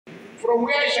From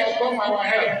where shall come our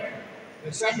help?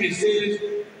 The psalmist says,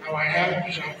 our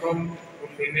help shall come from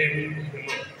the name of the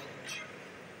Lord.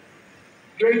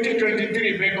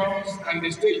 2023 beckons and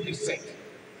the stage is set.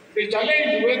 The challenge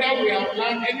is whether we have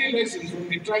learned any lessons from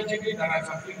the tragedy that has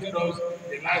afflicted us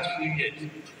the last few years.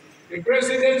 The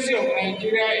presidency of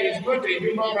Nigeria is not a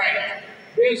human right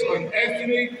based on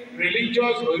ethnic,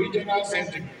 religious, or regional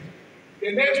sentiment.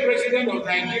 The next president of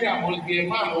Nigeria must be a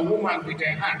man or woman with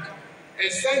a heart, a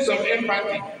sense of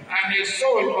empathy, and a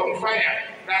soul on fire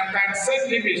that can set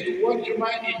limits to what human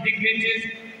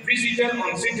indignities visited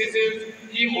on citizens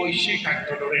he or she can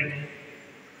tolerate.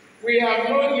 We have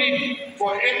no need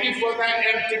for any further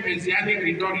empty messianic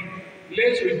rhetoric,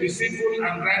 laced with deceitful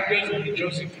and grandiose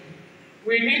religiosity.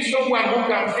 We need someone who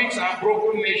can fix our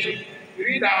broken nation,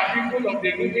 rid our people of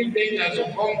the living dangers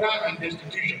of hunger and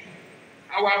destitution.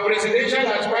 Our presidential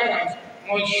aspirants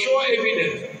must show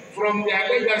evidence from their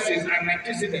legacies and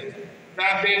antecedents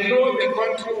that they know the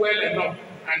country well enough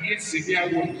and its severe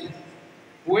wounds.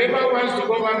 Whoever wants to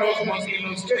govern us must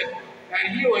illustrate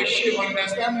that he or she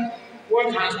understands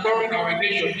what has turned our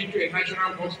nation into a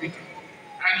national hospital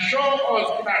and show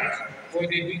us plans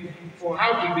for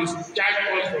how to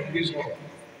discharge us from this horror.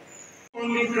 The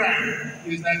only crime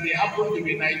is that they happen to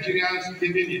be Nigerians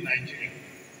living in Nigeria.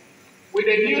 With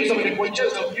the news of the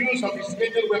purchase of new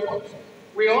sophisticated weapons,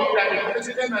 we hope that the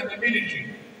president and the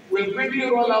military will quickly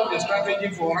roll out a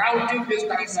strategy for routing this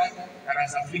cancer that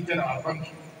has afflicted our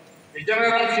country. The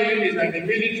general feeling is that the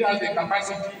military has the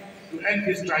capacity to end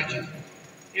this tragedy.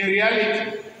 In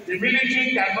reality, the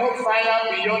military cannot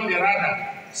fire beyond the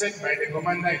radar set by the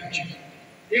commander-in-chief.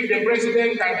 If the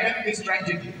president can end this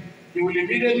tragedy, he will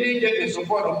immediately get the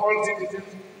support of all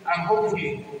citizens and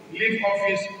hopefully leave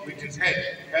office with his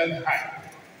head held high.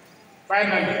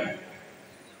 Finally,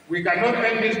 we cannot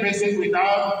end this message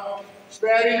without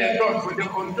sparing a thought for the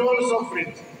untold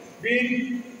sufferings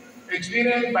being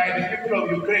experienced by the people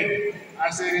of Ukraine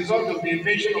as a result of the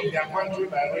invasion of their country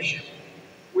by Russia.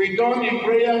 We turn in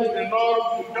prayer to the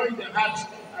Lord to touch the hearts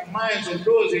and minds of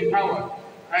those in power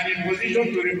and in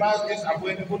position to reverse this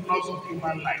avoidable loss of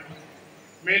human life.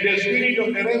 May the spirit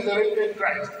of the resurrected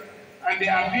Christ and the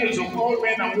appeals of all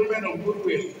men and women of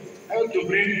goodwill help to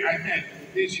bring an end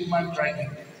to this human tragedy.